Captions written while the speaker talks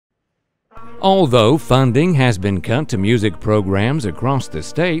Although funding has been cut to music programs across the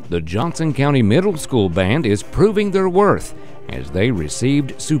state, the Johnson County Middle School Band is proving their worth as they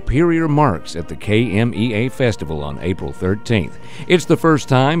received superior marks at the KMEA Festival on April 13th. It's the first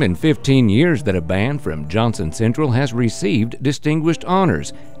time in 15 years that a band from Johnson Central has received distinguished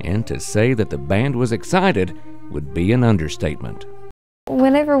honors, and to say that the band was excited would be an understatement.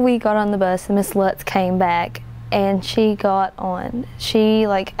 Whenever we got on the bus, Miss Lutz came back and she got on. She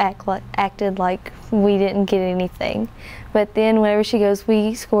acted like we didn't get anything. But then whenever she goes,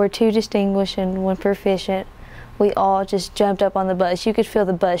 we scored 2 distinguished and 1 proficient, we all just jumped up on the bus. You could feel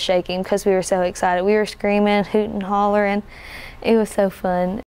the bus shaking because we were so excited. We were screaming, hooting, hollering. It was so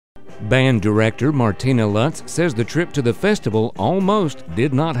fun. Band director Martina Lutz says the trip to the festival almost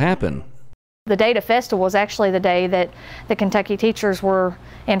did not happen. The day to festival was actually the day that the Kentucky teachers were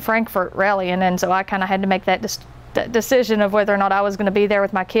in Frankfort rallying, and so I kind of had to make that decision of whether or not I was going to be there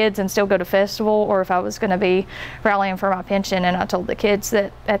with my kids and still go to festival, or if I was going to be rallying for my pension. And I told the kids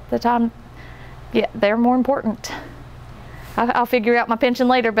that at the time, yeah, they're more important. I'll figure out my pension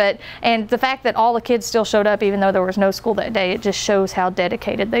later, and the fact that all the kids still showed up even though there was no school that day, it just shows how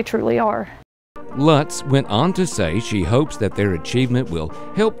dedicated they truly are. Lutz went on to say she hopes that their achievement will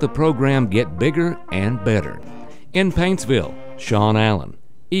help the program get bigger and better. In Paintsville, Shawn Allen,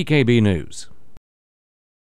 EKB News.